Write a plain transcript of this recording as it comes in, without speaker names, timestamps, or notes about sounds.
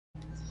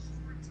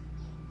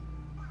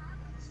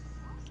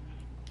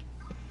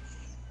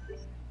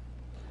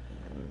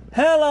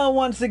Hello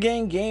once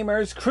again,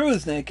 gamers.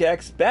 Crusnik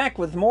X back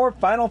with more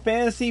Final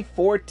Fantasy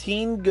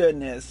XIV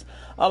goodness.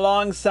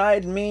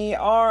 Alongside me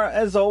are,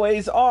 as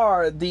always,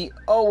 the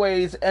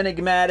always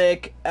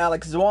enigmatic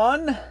Alex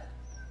Zwan.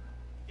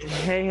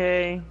 Hey,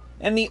 hey.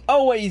 And the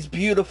always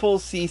beautiful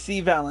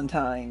CC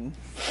Valentine.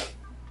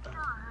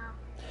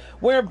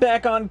 We're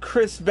back on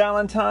Chris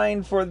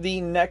Valentine for the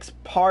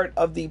next part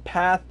of the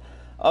path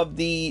of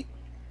the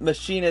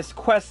Machinist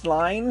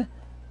Questline.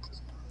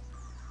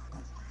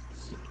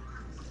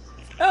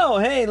 Oh,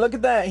 hey, look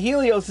at that.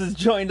 Helios has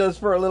joined us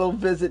for a little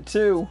visit,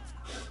 too.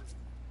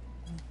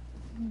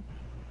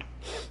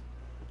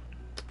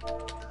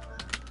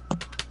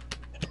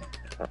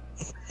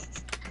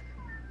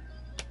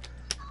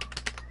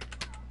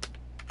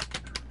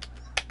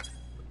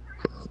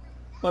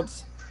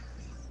 Whoops.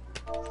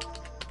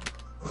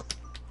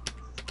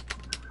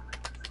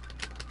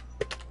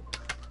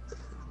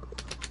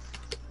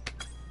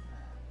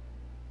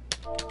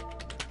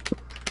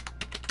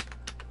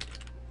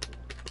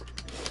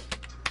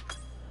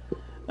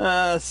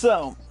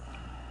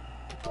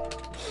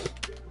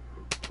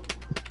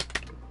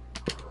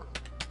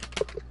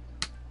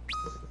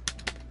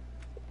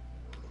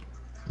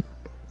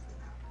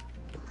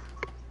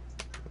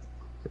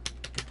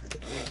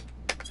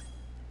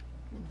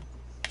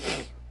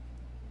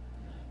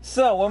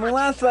 So when we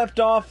last left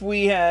off,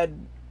 we had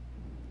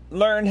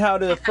learned how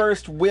to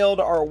first wield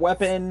our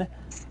weapon.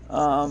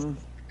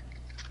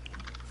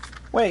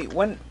 Wait,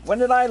 when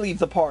did I leave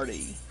the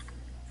party?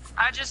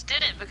 I just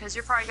did it because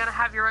you're probably gonna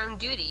have your own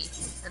duty,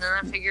 and then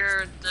I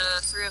figured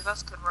the three of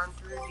us could run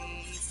through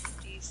the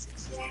 50,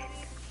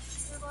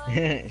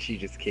 60. She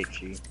just kicked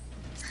you.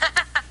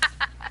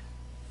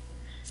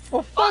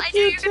 Well, fuck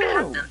you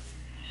too.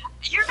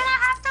 You're gonna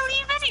have to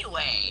leave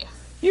anyway.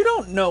 You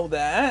don't know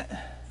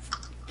that.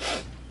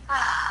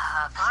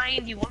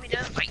 Fine. You want me to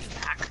fight you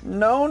back?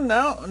 No,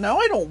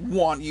 I don't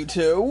want you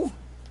to.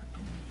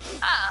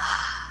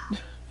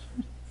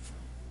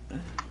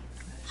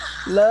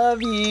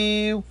 Love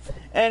you.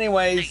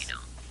 Anyways,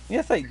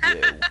 yes I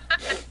do.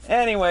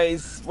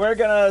 Anyways, we're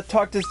gonna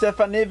talk to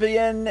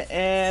Stefanivian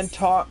and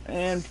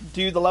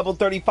do the level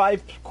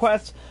 35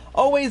 quest.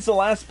 Always the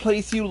last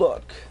place you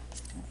look.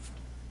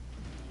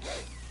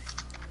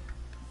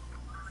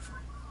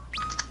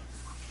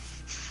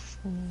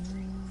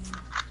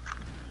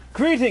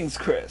 Greetings,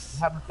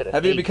 Chris.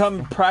 Have you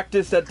become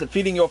practiced at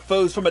defeating your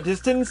foes from a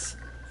distance?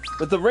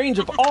 With the range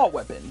of our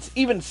weapons,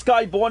 even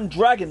skyborn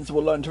dragons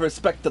will learn to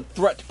respect the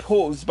threat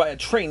posed by a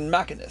trained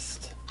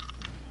machinist.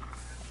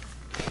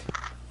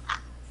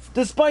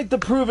 Despite the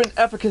proven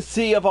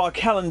efficacy of our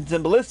cannons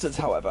and ballistas,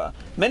 however,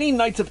 many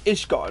knights of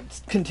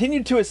Ishgard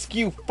continue to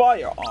eschew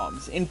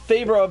firearms in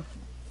favor of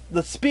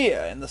the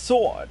spear and the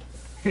sword.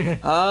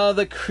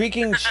 The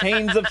creaking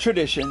chains of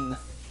tradition.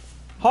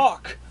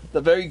 Hark!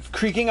 The very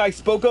creaking I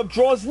spoke of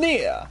draws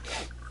near!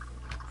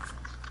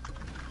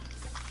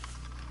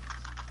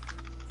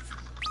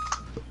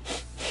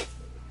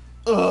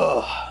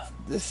 Ugh,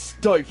 this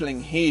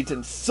stifling heat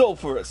and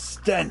sulphurous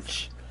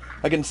stench.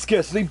 I can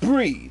scarcely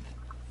breathe.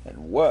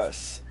 And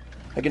worse,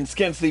 I can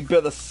scarcely bear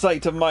the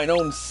sight of mine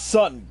own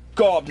son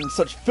garbed in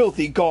such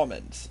filthy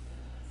garments.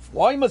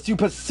 Why must you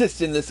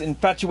persist in this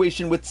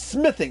infatuation with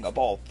smithing of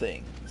all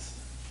things?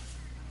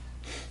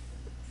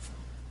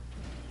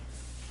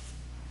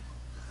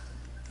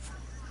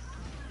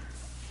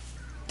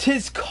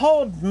 'Tis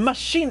called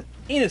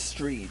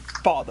machinistry,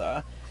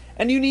 father,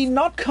 and you need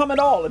not come at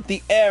all if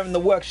the air in the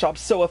workshop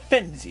so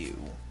offends you.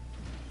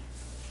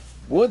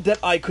 Would that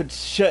I could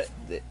share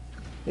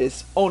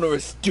this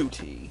onerous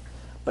duty,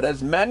 but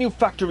as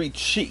manufactory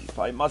chief,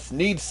 I must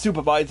needs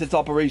supervise its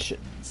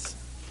operations.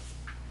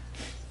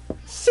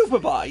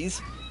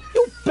 Supervise?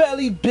 You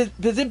barely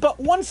visit but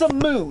once a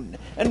moon,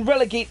 and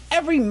relegate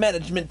every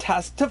management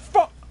task to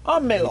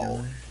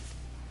Armelon.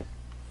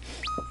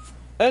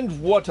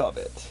 And what of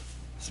it?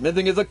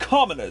 Smithing is a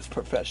commoner's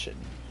profession,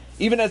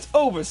 even as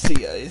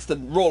overseer is the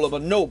role of a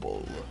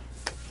noble.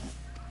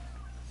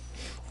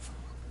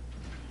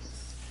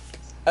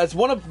 As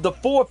one of the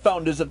four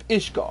founders of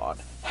Ishgard,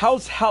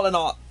 House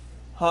Hallinot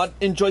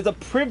enjoys a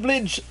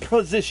privileged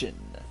position,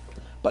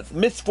 but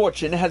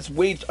misfortune has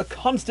waged a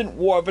constant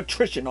war of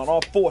attrition on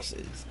our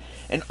forces,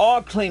 and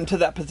our claim to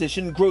that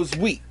position grows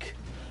weak.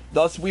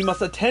 Thus we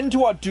must attend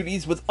to our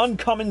duties with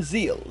uncommon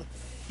zeal,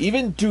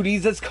 even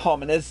duties as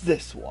common as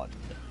this one.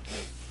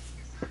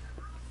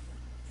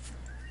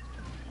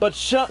 But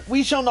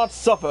we shall not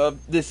suffer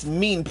this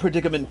mean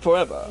predicament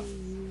forever.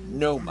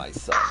 No, my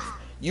son.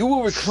 You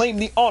will reclaim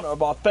the honor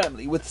of our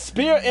family with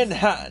spear in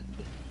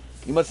hand.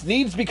 You must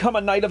needs become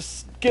a knight of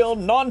skill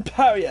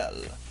non-parial,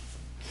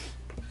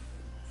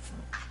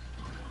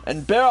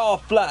 and bear our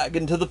flag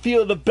into the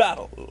field of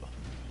battle.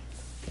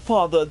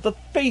 Father, the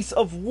face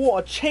of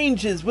war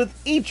changes with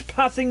each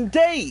passing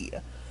day.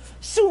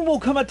 Soon will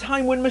come a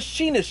time when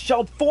machinists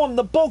shall form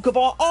the bulk of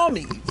our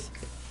armies.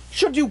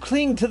 Should you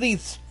cling to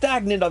these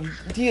stagnant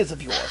ideas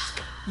of yours,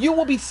 you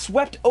will be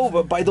swept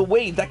over by the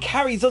wave that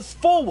carries us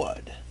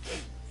forward.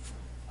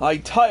 I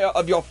tire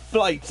of your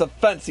flights of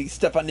fancy,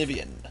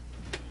 Stefanivian.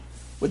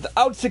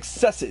 Without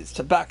successes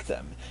to back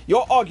them,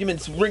 your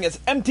arguments ring as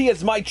empty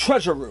as my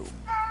treasure room.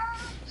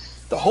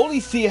 The Holy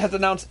See has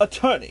announced a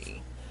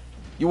tourney.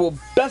 You will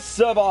best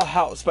serve our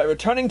house by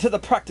returning to the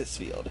practice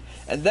field,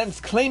 and thence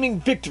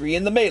claiming victory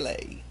in the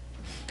melee.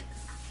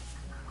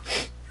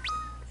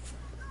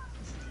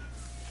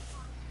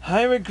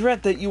 I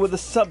regret that you were the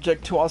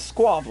subject to our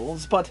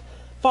squabbles, but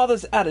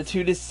Father's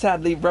attitude is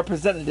sadly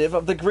representative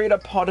of the greater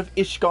part of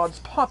Ishgard's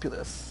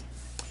populace.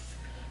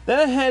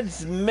 Their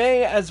heads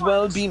may as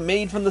well be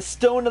made from the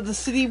stone of the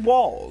city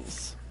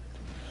walls.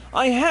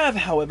 I have,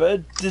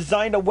 however,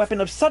 designed a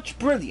weapon of such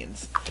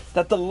brilliance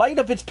that the light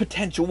of its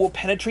potential will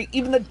penetrate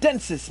even the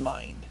densest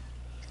mind.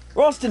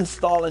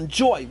 Rostenthal and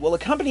Joy will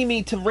accompany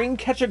me to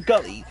Raincatcher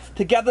Gully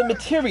to gather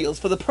materials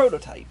for the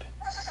prototype.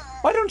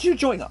 Why don't you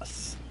join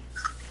us?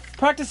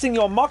 Practicing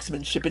your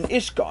marksmanship in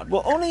Ishgard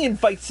will only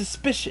invite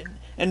suspicion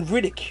and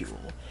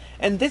ridicule,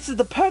 and this is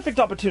the perfect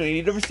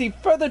opportunity to receive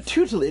further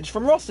tutelage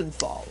from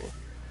Rostenthal.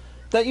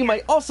 That you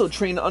might also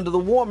train under the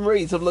warm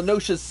rays of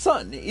Lenosha's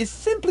sun is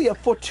simply a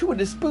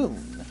fortuitous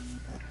boon.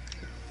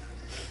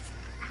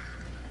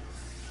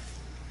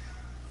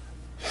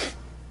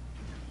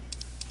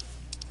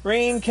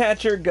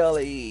 Raincatcher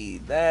Gully,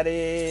 that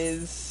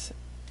is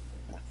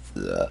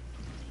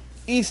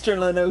Eastern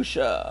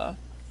Lenosha.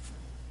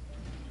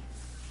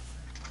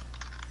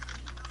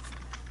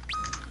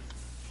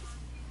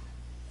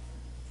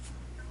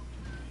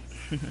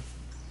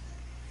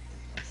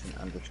 That's an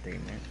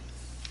understatement.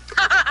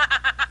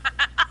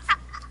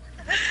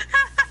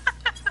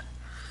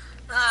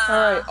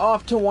 Alright,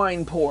 off to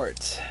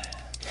Wineport.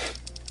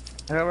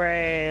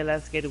 Hooray,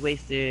 let's get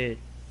wasted.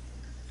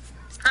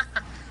 I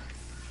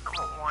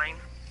want wine.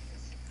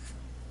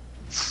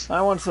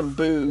 I want some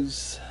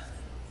booze.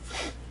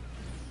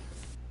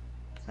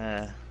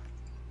 You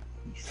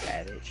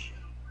savage.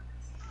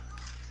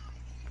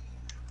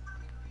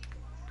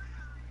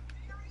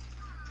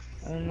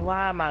 And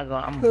why am I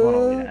going? I'm going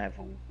over there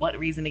for what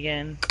reason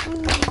again?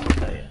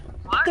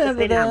 What?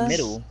 Stay down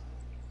middle.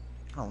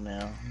 Oh no,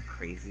 I'm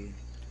crazy.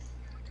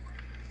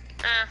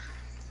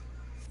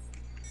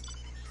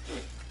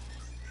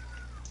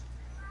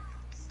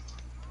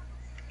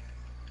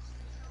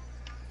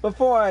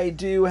 Before I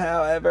do,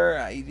 however,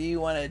 I do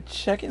want to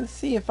check and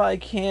see if I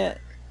can't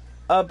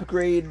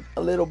upgrade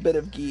a little bit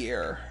of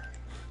gear.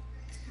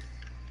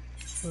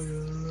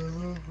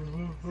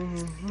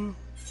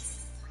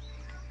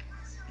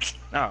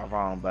 Oh,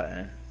 wrong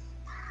button.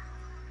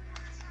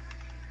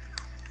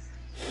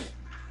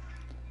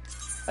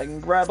 I can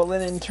grab a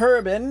linen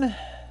turban.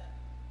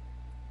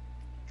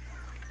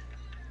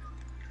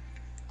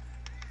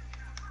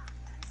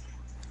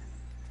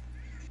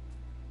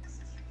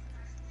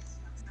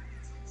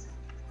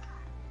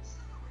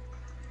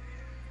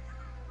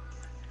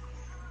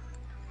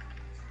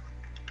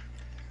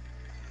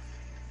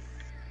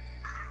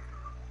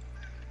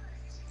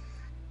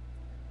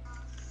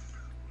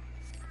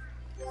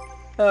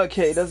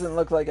 Okay, doesn't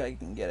look like I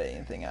can get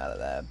anything out of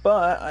that,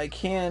 but I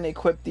can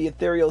equip the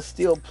ethereal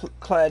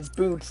steel-clad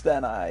boots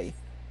that I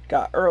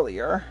got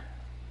earlier.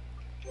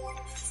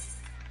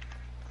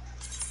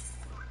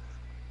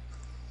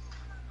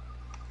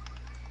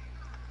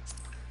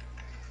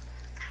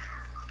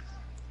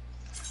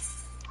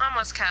 I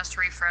almost cast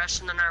refresh,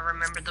 and then I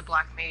remembered the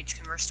black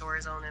mage can restore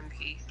his own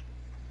MP.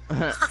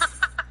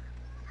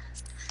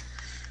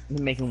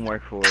 Make him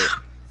work for it.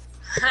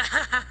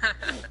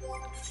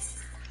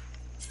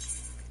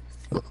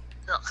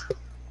 Ugh.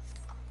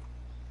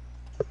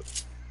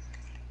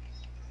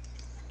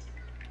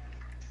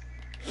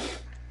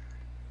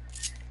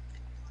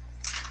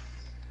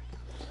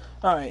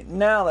 Alright,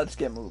 now let's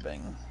get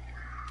moving.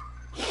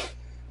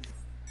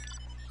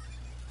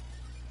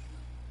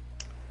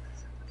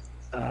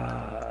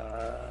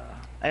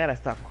 I gotta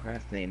stop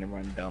procrastinating and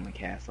run Dome and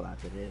Castle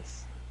after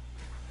this.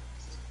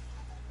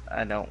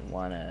 I don't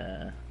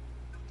wanna...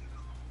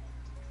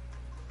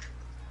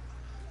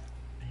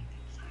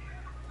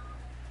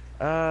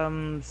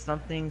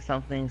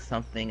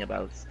 something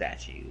about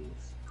statues.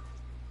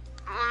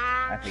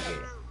 I forget.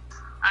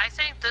 I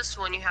think this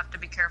one you have to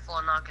be careful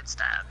and not get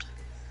stabbed.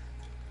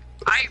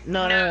 I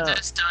know No.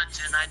 this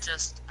dungeon,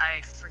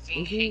 I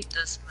freaking hate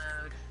this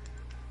mode.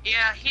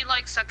 Yeah, he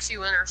like sucks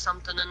you in or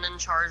something and then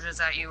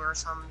charges at you or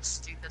some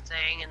stupid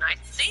thing, and I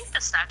think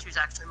the statues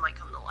actually might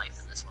come to life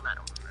in this one, I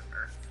don't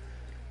remember.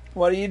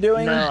 What are you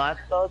doing? No, I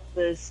thought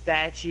the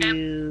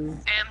statue...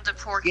 Am the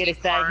poor Get a key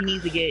stat. part.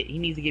 He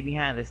needs to get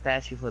behind the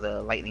statue for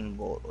the lightning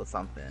bolt or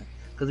something.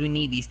 Because we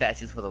need these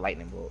statues for the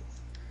lightning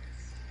bolts.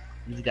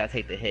 You just gotta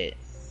take the hit.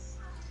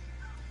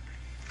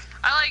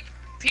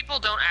 People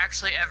don't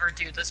actually ever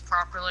do this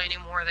properly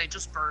anymore, they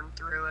just burn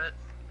through it.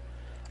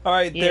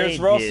 Alright, Yeah, there's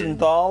they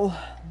Rosenthal.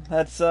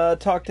 Let's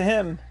talk to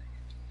him.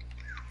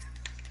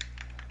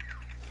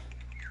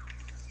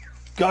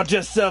 Got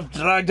yourself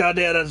dragged out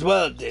there as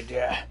well, did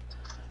ya?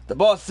 The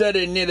boss said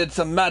he needed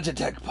some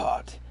Magitech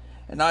part,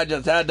 and I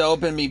just had to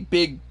open me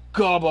big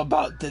gob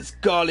about this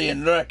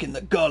Garlean wreck in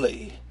the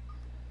gully.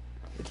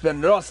 It's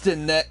been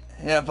rusting there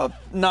for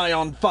nigh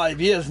on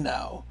 5 years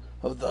now,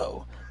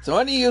 although so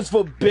any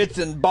useful bits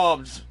and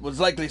bobs was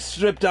likely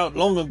stripped out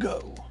long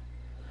ago.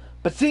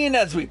 But seeing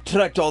as we've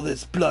trekked all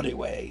this bloody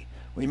way,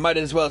 we might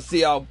as well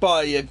see how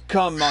far you've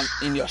come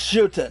in your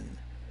shooting.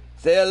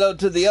 Say hello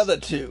to the other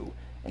two,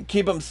 and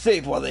keep them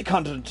safe while they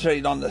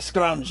concentrate on the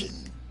scrounging.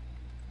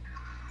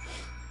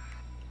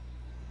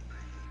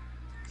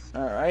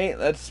 Alright,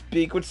 let's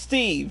speak with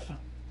Steve.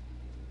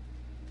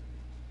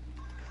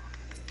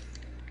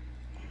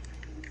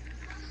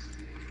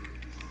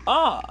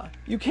 Ah,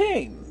 you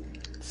came.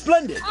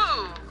 Splendid.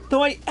 Ooh.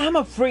 Though I am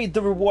afraid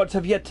the rewards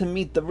have yet to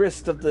meet the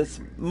risk of this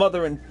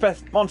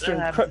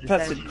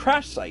monster-infested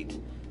crash site.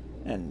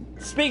 And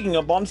speaking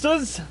of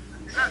monsters...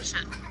 Oh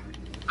shit.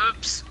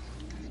 Oops.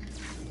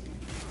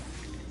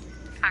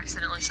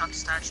 Accidentally shot the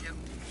statue.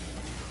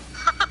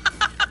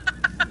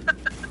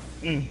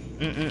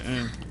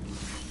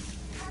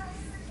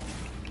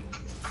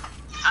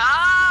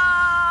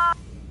 Ah!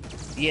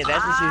 Yeah,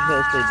 that's what you're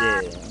supposed to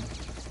do.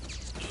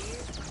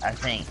 I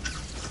think.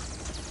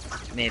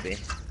 Maybe.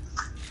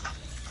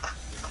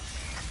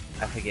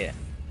 I forget.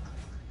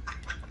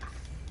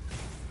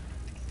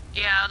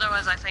 Yeah,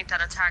 otherwise I think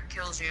that attack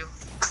kills you,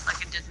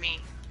 like it did me.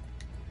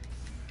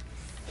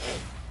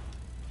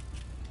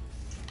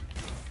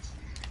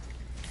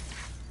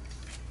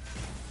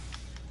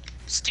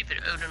 Stupid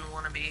Odin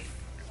wannabe.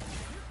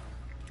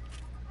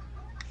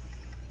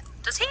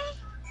 Does he?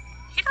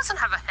 He doesn't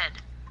have a head.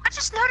 I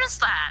just noticed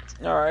that.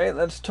 Alright,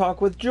 let's talk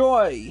with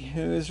Joy,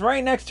 who's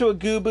right next to a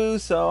Goobu,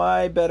 so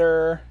I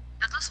better...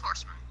 Headless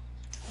Horseman.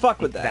 fuck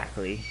with that.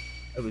 Exactly.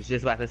 I was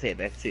just about to say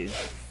that too.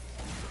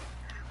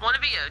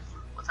 Wannabe Odin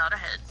without a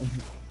head.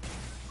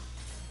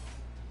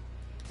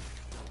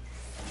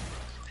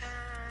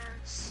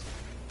 Pass.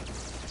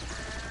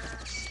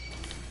 Pass.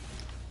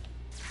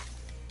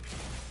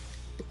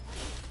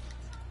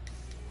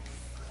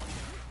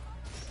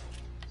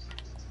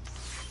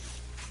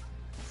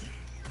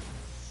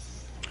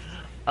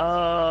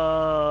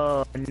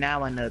 Oh,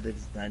 now I know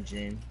this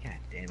dungeon. God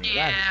damn it.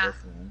 Yeah. Why is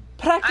this one?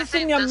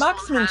 Practicing your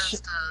marksmanship.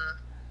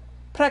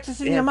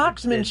 Practicing your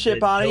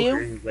marksmanship, are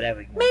you?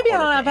 Maybe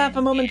I'll have half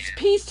a moment's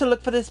peace to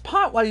look for this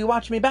part while you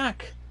watch me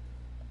back.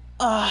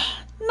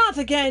 Not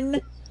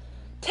again.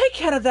 Take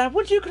care of that,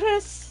 would you,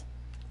 Chris?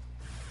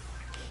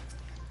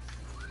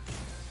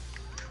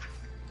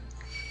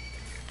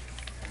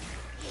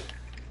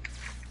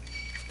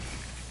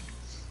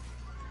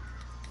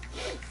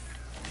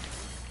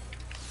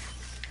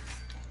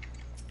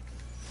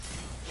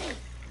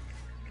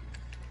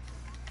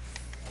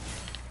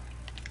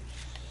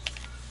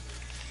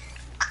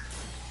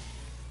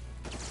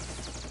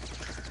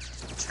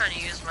 Trying to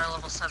use my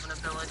level 7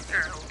 ability,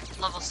 or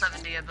level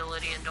 70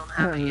 ability and don't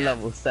have it yet.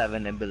 Level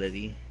 7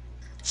 ability.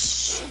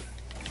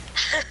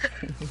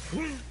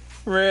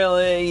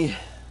 Really?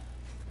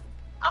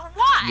 Oh,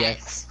 what?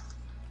 Yes.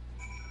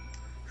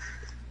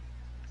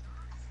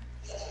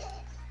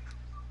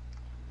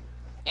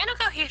 You know,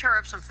 go heat her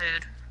up some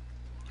food.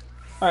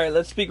 Alright,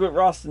 let's speak with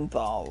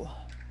Rostenthal.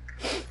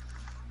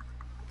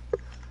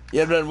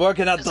 You've been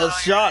working out Is those that all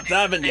you're shots,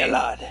 gonna do haven't you, today?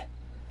 lad?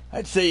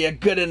 I'd say you're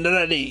good and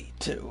ready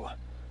to.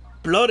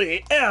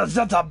 Bloody hell,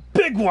 that's a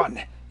big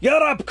one!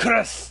 You're up,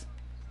 Chris!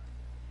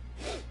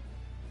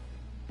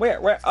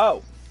 Where?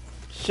 Oh.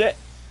 Shit.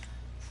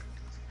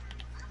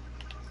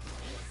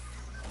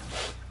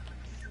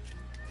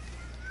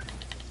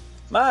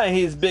 My,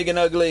 he's big and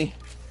ugly.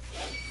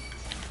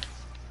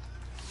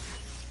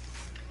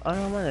 Oh,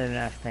 no wonder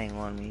they're not staying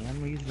on me.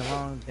 I'm using the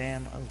wrong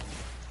damn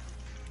oath.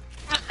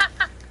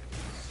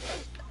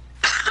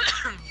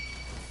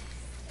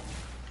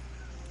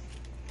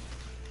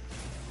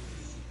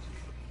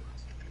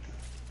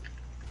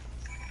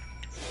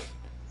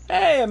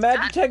 Hey, a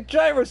Magitech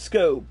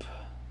gyroscope.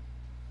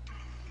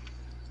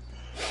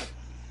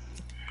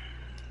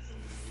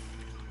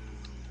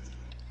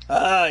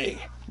 Aye,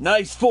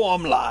 nice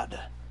form, lad.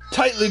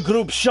 Tightly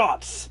grouped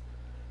shots.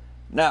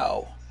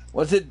 Now,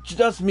 was it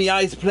just me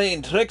eyes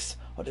playing tricks,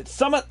 or did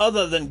something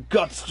other than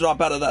guts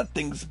drop out of that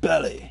thing's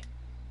belly?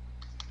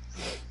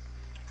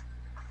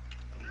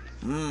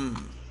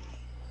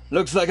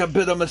 Looks like a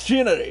bit of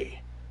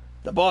machinery.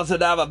 The boss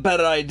would have a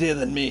better idea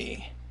than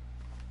me.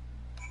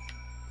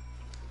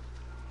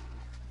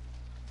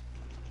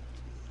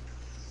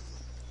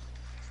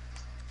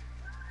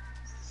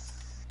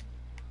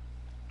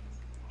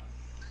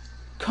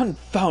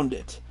 Confound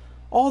it!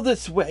 All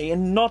this way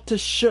and not to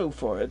show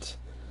for it.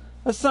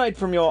 Aside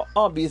from your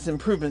obvious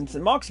improvements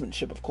in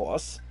marksmanship, of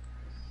course.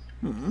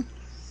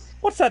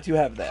 What's that you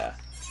have there?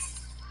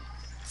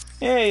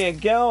 Here you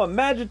go, a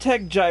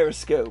Magitech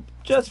gyroscope.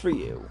 Just for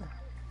you.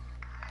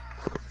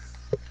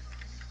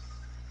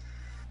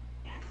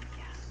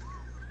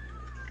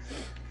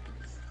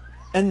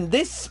 And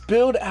this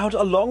spilled out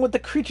along with the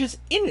creature's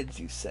innards,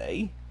 you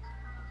say?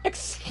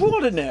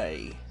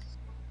 Extraordinary!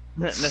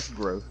 That's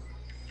gross.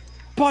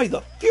 By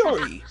the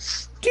Fury!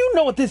 Do you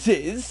know what this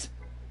is?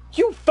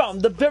 You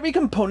found the very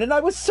component I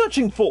was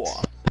searching for!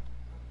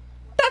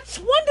 That's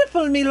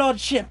wonderful, me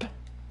lordship!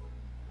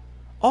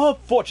 Our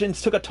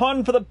fortunes took a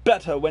turn for the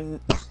better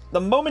when...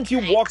 the moment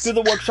you walked through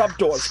the workshop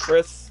doors,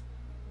 Chris.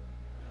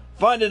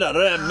 Finding a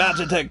rare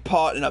Magitech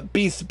part in a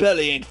beast's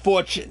belly ain't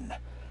fortune.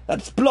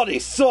 That's bloody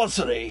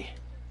sorcery.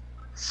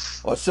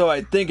 Or so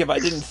I'd think if I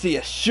didn't see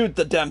you shoot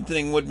the damn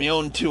thing with me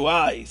own 2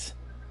 eyes.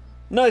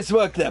 Nice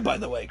work there, by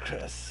the way,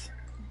 Chris.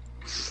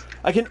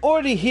 I can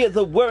already hear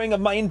the whirring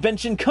of my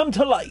invention come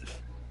to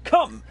life.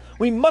 Come,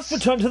 we must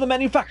return to the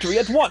manufactory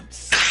at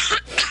once.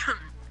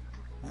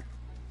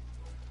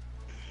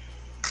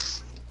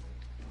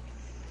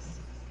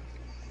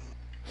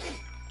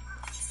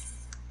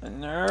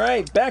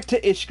 Alright, back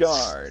to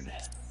Ishgard.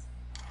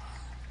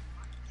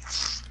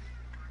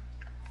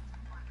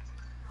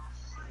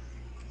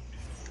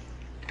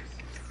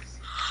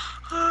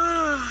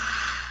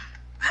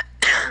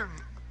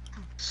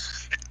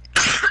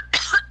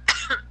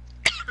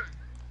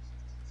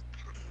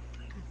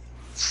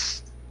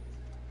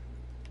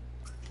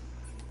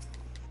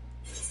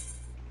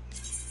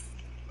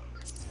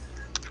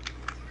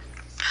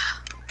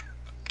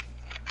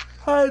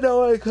 I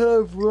know I could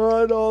have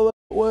run all that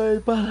way,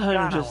 but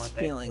I'm just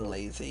feeling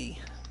lazy.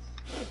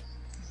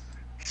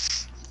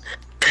 What's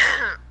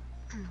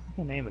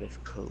the name of this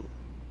coat?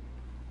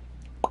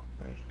 I'm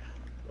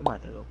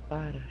about to go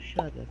buy the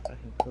shut that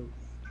fucking coat.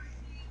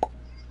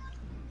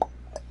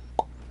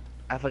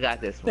 I forgot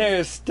this one.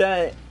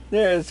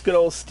 There's good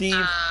old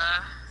Steve.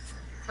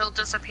 He'll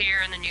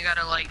disappear and then you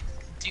gotta like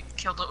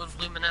kill it with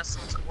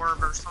luminescence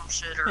orb or some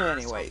shit or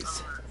Anyways,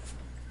 something.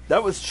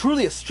 That was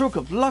truly a stroke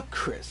of luck,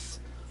 Chris.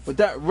 With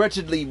that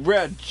wretchedly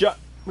rare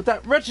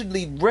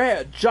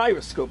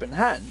gyroscope in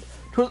hand,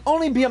 'twill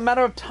only be a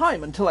matter of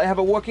time until I have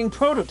a working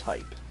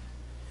prototype.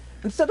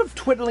 Instead of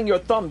twiddling your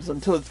thumbs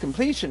until its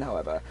completion,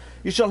 however,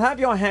 you shall have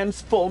your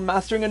hands full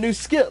mastering a new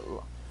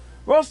skill.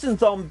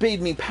 Rostenthal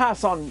bade me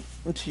pass on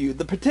to you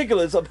the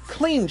particulars of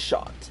Clean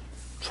Shot.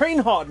 Train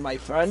hard, my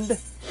friend.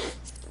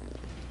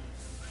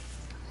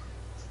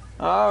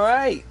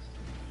 Alright.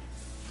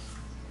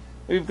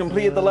 We've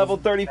completed the level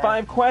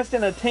 35 quest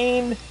and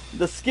attained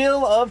the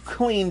skill of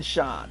Clean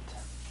Shot.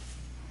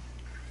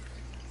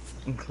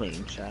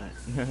 Clean Shot.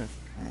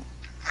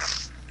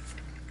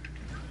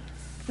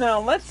 Now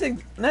let's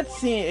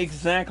see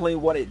exactly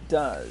what it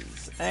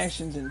does.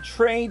 Actions and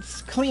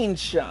traits. Clean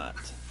Shot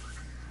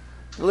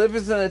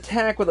delivers an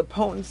attack with a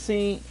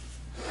potency.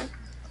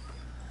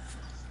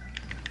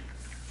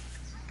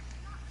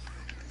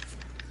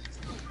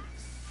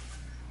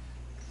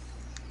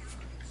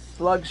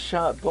 Slug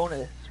shot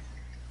bonus.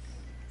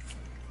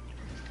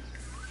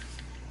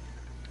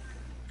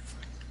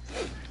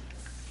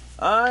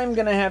 I'm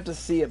gonna have to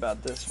see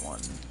about this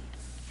one.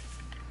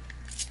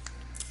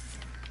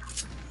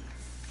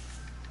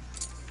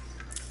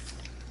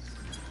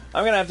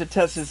 I'm gonna have to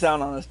test this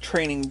out on a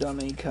training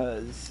dummy,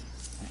 cause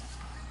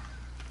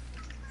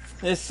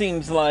this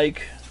seems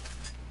like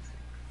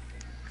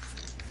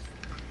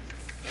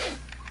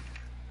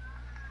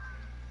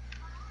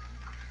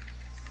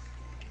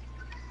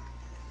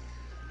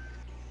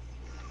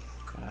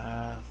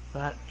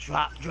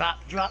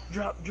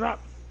drop.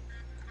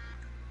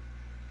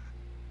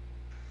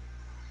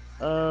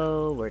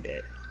 Oh, we're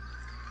dead.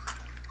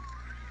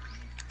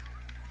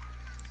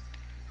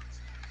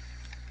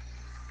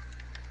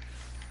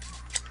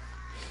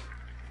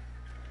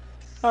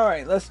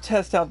 Alright, let's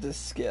test out this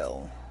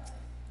skill.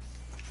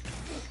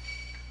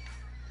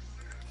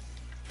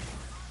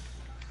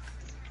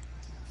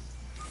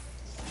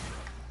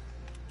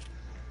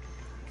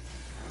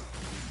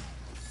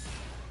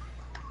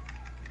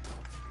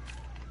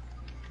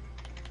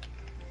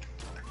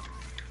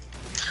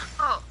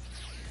 Oh,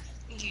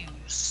 you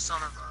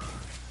son of a...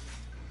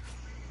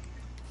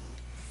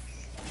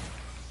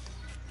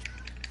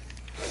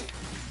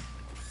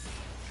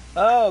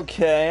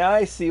 Okay,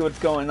 I see what's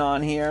going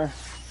on here.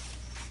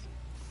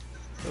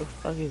 Where the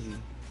fuck is he?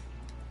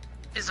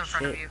 He's in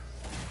front of you.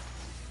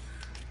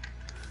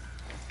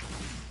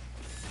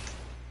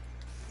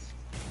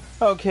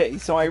 Okay,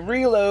 so I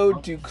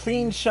reload, do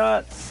Clean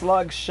Shot,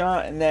 Slug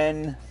Shot, and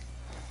then...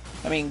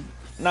 I mean,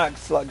 not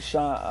Slug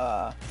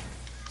Shot,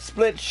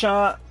 Split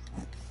Shot,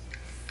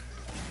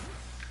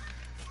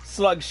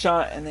 Slug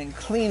Shot, and then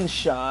Clean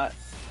Shot,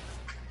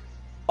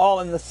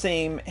 all in the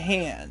same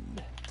hand.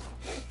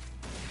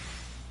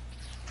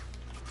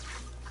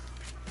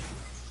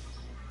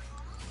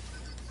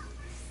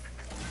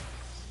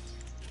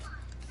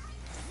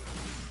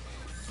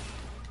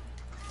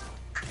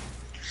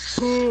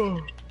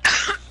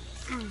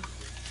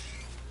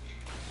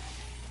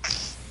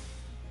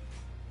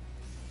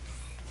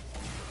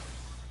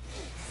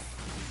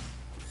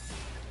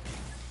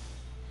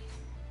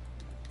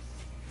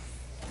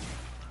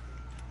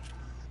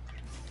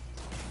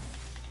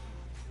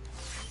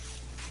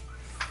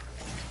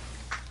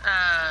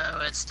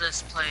 It's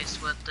this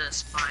place with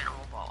this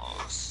final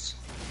boss.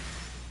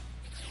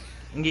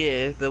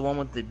 Yeah, it's the one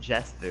with the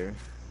jester.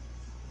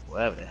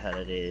 Whatever the hell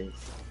it is.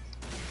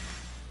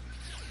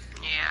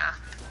 Yeah.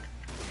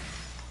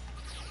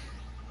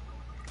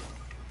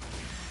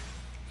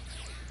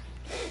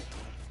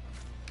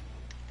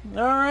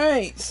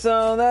 Alright,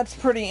 so that's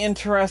pretty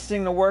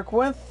interesting to work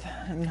with.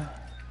 And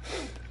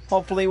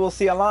hopefully we'll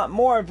see a lot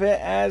more of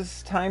it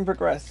as time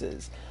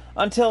progresses.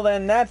 Until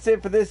then, that's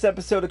it for this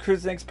episode of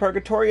Crusnik's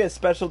Purgatory. A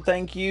special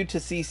thank you to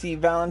CC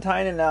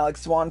Valentine and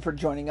Alex Swan for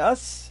joining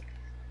us.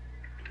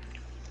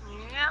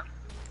 Yep.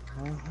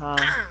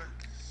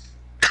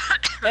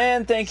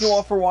 And thank you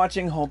all for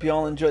watching. Hope you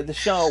all enjoyed the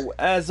show.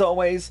 As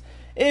always,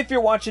 if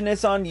you're watching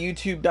this on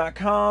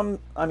YouTube.com,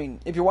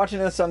 if you're watching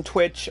this on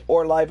Twitch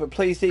or live at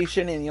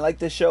PlayStation and you like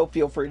this show,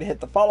 feel free to hit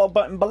the follow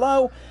button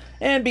below.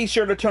 And be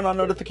sure to turn on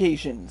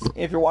notifications.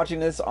 If you're watching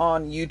this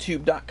on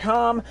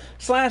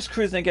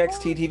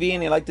youtube.com/CrusnikXTTV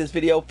and you like this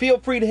video, feel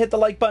free to hit the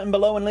like button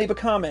below and leave a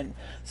comment.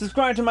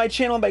 Subscribe to my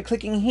channel by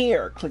clicking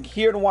here. Click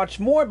here to watch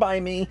more by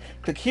me.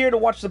 Click here to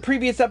watch the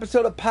previous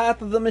episode of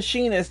Path of the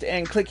Machinist.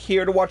 And click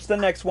here to watch the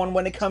next one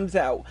when it comes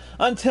out.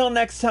 Until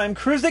next time,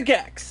 Crusnik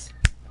X,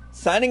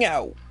 signing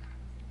out.